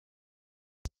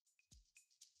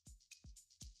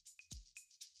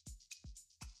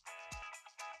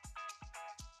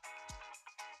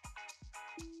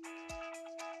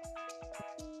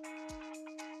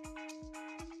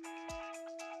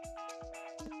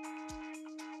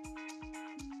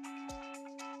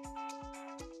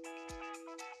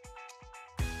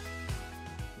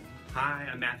Hi,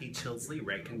 I'm Matthew Tyldesley,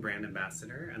 Redken Brand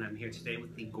Ambassador, and I'm here today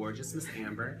with the gorgeous Miss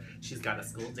Amber. She's got a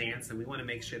school dance, and we want to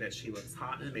make sure that she looks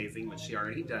hot and amazing, which she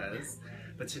already does.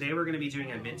 But today we're going to be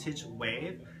doing a vintage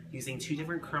wave using 2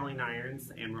 different curling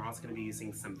irons, and we're also going to be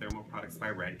using some thermal products by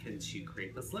Redken to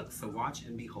create this look. So watch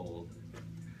and behold.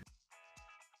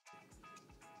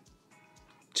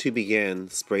 To begin,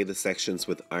 spray the sections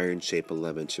with iron shape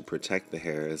 11 to protect the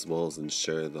hair as well as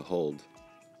ensure the hold.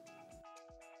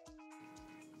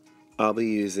 I'll be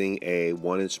using a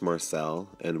 1-inch Marcel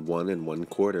and 1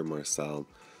 1/4 Marcel.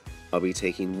 I'll be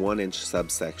taking 1-inch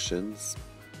subsections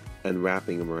and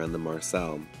wrapping them around the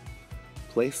Marcel.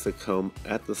 Place the comb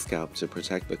at the scalp to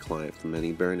protect the client from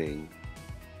any burning.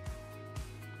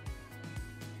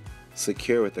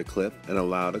 Secure with a clip and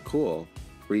allow to cool.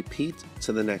 Repeat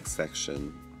to the next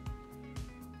section.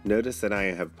 Notice that I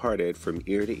have parted from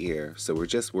ear to ear, so we're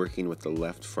just working with the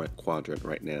left front quadrant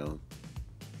right now.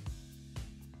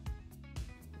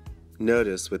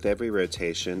 Notice with every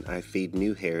rotation I feed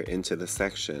new hair into the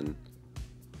section.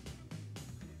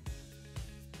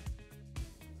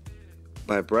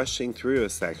 By brushing through a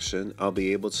section, I'll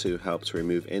be able to help to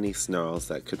remove any snarls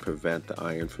that could prevent the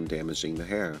iron from damaging the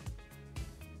hair.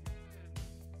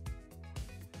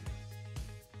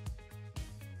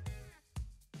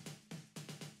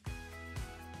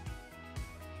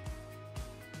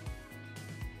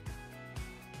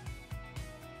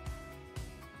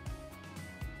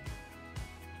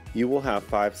 You will have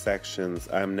 5 sections.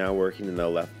 I am now working in the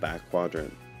left back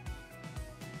quadrant.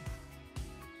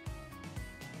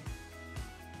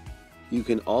 You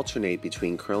can alternate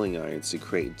between curling irons to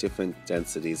create different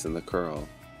densities in the curl.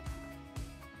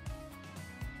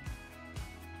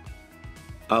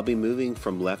 I'll be moving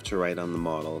from left to right on the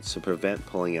model to prevent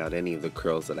pulling out any of the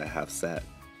curls that I have set.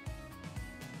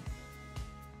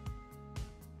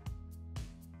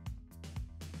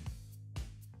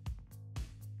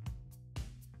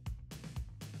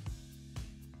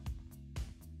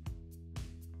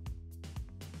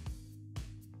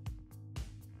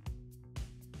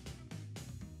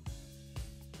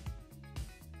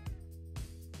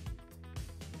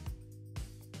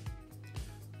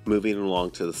 Moving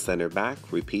along to the center back,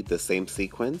 repeat the same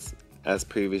sequence as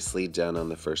previously done on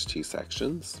the first 2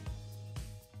 sections.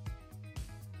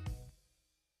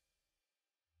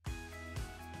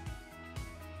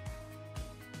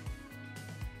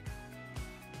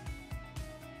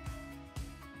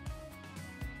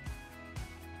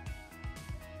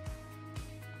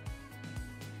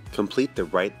 Complete the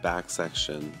right back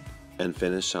section and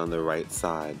finish on the right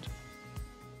side.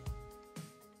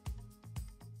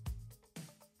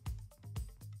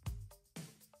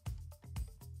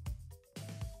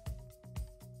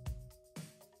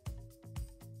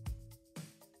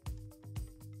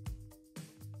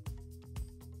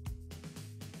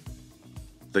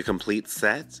 The complete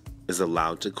set is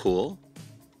allowed to cool.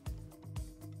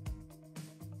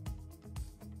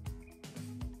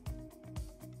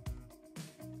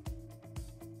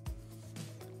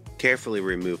 Carefully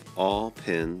remove all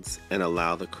pins and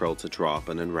allow the curl to drop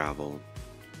and unravel.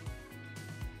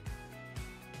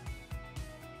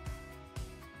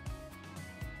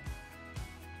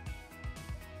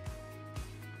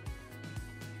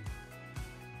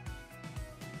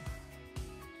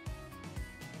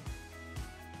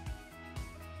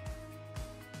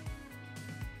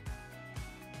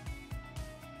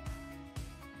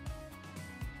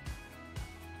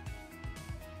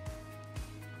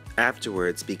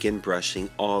 Afterwards, begin brushing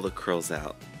all the curls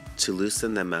out to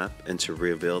loosen them up and to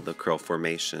reveal the curl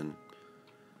formation.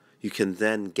 You can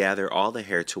then gather all the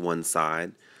hair to one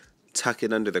side, tuck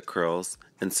it under the curls,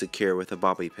 and secure with a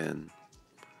bobby pin.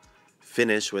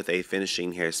 Finish with a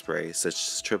finishing hairspray such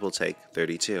as Triple Take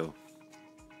 32.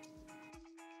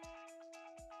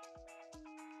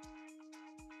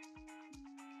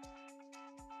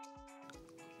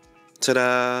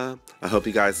 Ta-da! I hope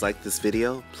you guys liked this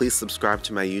video. Please subscribe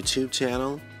to my YouTube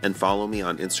channel and follow me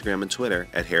on Instagram and Twitter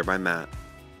at Hair by Matt.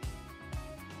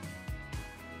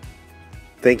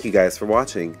 Thank you guys for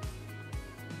watching.